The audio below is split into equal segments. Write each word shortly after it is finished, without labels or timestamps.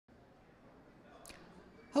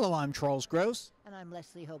Hello, I'm Charles Gross. And I'm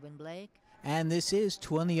Leslie Hoban Blake. And this is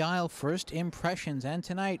Two on the Aisle First Impressions. And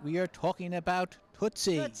tonight we are talking about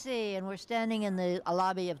Tootsie. Tootsie, and we're standing in the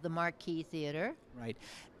lobby of the Marquee Theater. Right.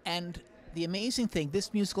 And the amazing thing,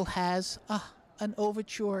 this musical has an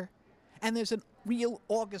overture. And there's a real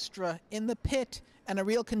orchestra in the pit and a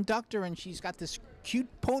real conductor, and she's got this cute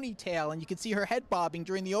ponytail, and you can see her head bobbing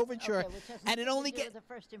during the overture. Okay, which has and it only gets the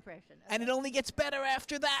first impression. Okay. And it only gets better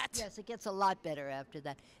after that. Yes, it gets a lot better after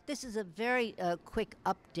that. This is a very quick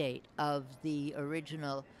update of the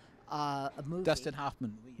original movie. Dustin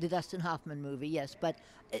Hoffman movie. The Dustin Hoffman movie, yes. But,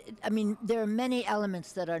 I mean, there are many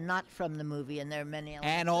elements that are not from the movie, and there are many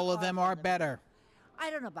elements And all of them are better.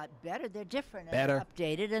 I don't know about better. They're different. Better. And they're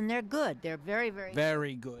updated, and they're good. They're very,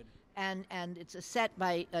 very good. And it's a set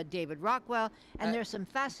by David Rockwell, and there's some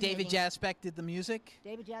fascinating... David Jasbeck did the music.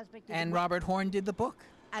 David Jasbeck did and Robert Horn did the book.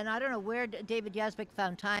 And I don't know where David Jasbeck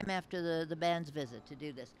found time after the band's visit to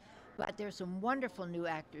do this. But there's some wonderful new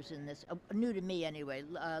actors in this, new to me anyway.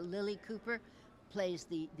 Lily Cooper plays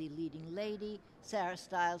the leading lady. Sarah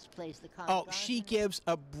Stiles plays the commandant. Oh, she gives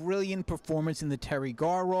a brilliant performance in the Terry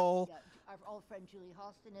Garr role. Yeah. Our old friend Julie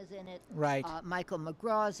Halston is in it. Right. Michael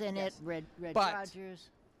McGraw's in it. Red Rogers.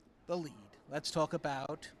 The lead. Let's talk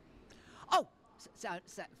about... Oh!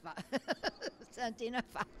 Santina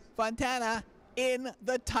Fontana in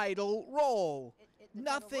the title role.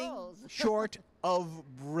 Nothing short of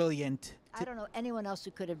brilliant. I don't know anyone else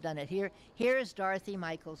who could have done it. Here is Dorothy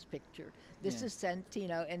Michael's picture. This is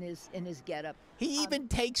Santino in his getup. He even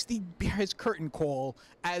takes his curtain call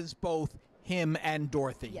as both him and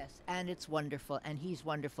Dorothy. Yes, and it's wonderful, and he's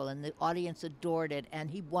wonderful, and the audience adored it, and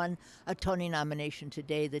he won a Tony nomination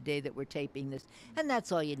today, the day that we're taping this, and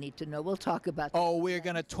that's all you need to know. We'll talk about that. Oh, we're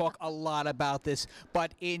going to talk a lot about this,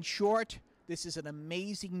 but in short, this is an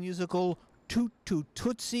amazing musical. Toot, toot,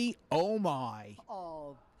 Tootsie, oh my.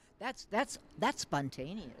 Oh, that's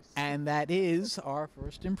spontaneous. And that is our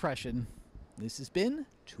first impression. This has been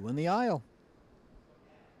Two on the Aisle.